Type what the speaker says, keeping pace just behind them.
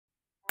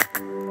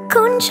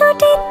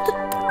খুনসুটি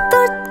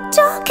তোর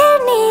চোখের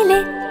নীলে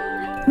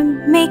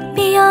মেঘ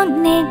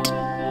পিয়নের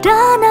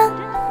ডানা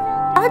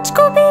আজ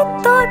কবি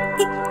তোর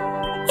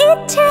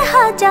ইচ্ছে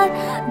হাজার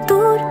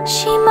দূর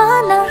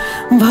সীমানা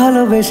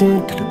ভালোবেসে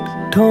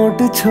ঠোঁট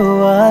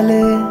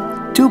ছোঁয়ালে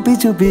চুপি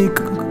চুপি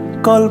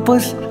কল্প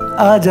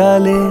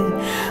আজালে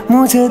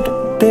মুছে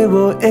দেব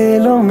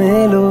এলো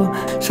মেলো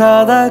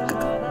সাদা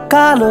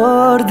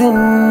কালোর দিন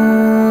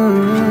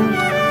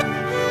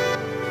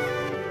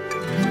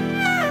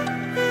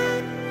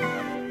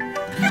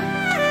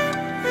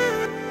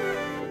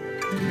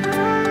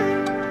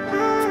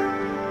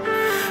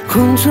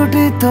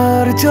খুনসুটি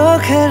তোর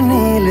চোখের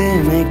নীলে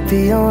মেঘ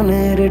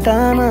পিয়নের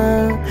টানা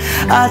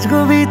আজ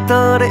গভীর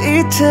তোর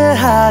ইচ্ছে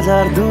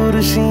হাজার দূর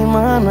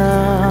সীমানা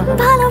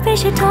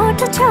ভালোবেসে ঠোঁট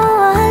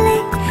ছোঁয়ালে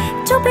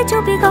চুপি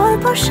চুপি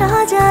গল্প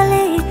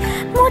সাজালে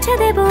মুছে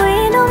দেব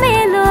এলো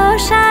মেলো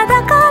সাদা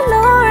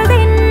কালোর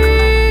দিন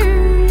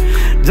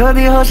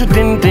যদি হস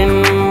টিনটিন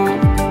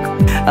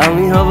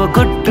আমি হব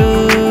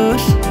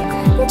কুট্টুস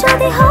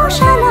যদি হস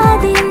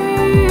আলাদিন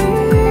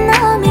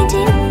আমি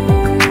জিন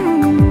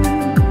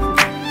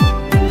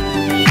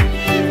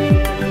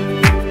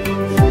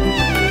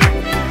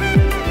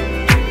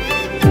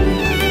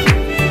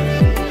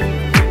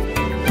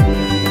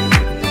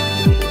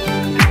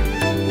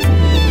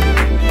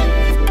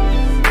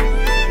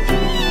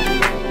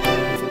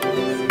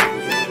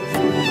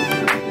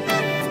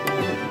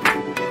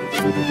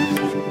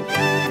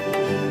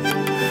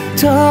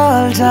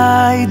চল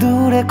যাই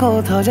দূরে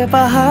কোথাও যে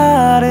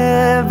পাহাড়ে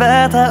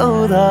ব্যথা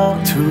উধাও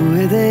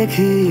ছুঁয়ে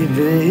দেখি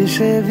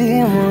বেশে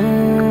বিমন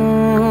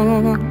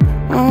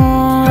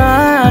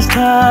আজ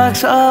থাক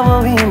সব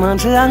অভিমান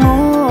সে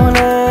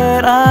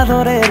আঙুলের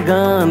আদরের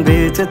গান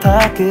বেঁচে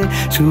থাকে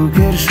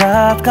সুখের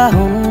সাত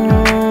কাহন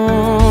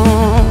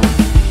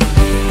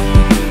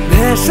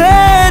ভেসে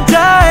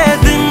যায়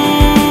দিন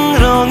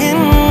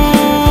রঙিন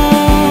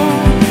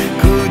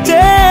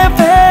খুঁজে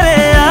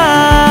ফেরে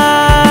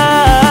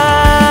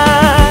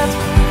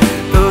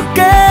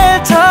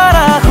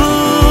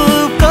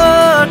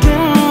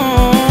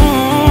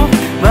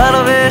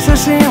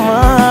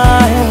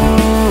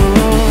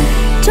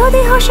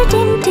যদি হস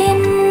টিনটিন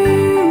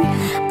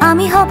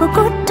আমি হব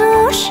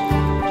কুট্টুস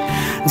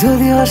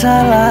যদি হস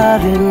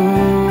আলাদিন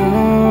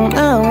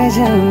আমি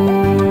জিন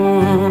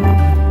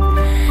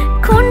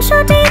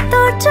খুনসুটি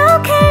তোর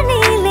চোখের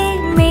নীলে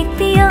মেঘ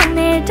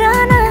পিয়নের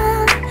ডানা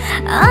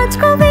আজ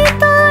কবি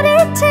তোর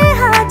ইচ্ছে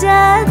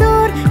হাজার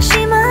দূর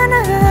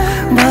সীমানা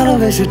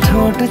ভালোবেসে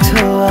ঠোঁট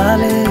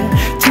ছোঁয়ালে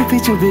চুপি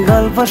চুপি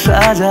গল্প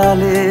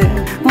সাজালে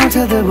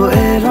মুছে দেব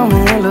এলো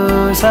মেলো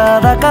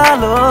সাদা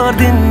কালো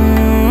দিন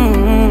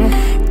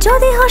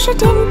যদি হস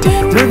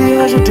টিনটিন যদি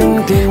হস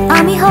টিনটিন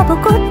আমি হব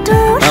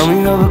কুট্টুস আমি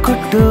হব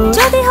কুট্টুস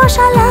যদি হস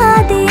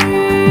আলাদিন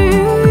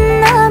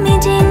আমি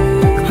জিন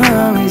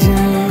আমি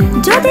জিন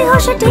যদি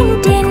হস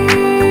টিনটিন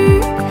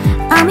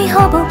আমি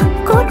হব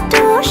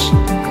কুট্টুস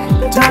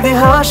যদি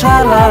হস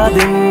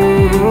আলাদিন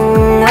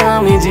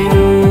আমি জিন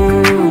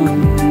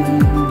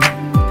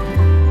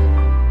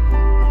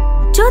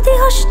যদি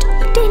হস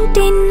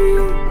টিনটিন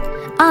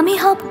আমি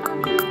হব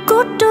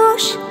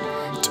কুট্টুস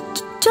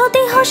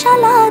যদি হস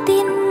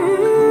আলাদিন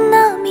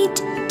আমি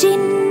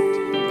জিন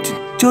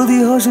যদি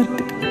হস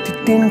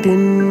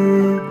টিনটিন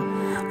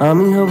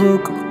আমি হব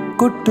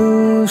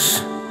কুট্টুস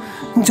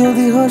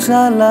যদি হস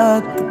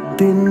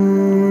আলাদিন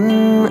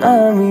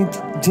আমি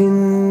জিন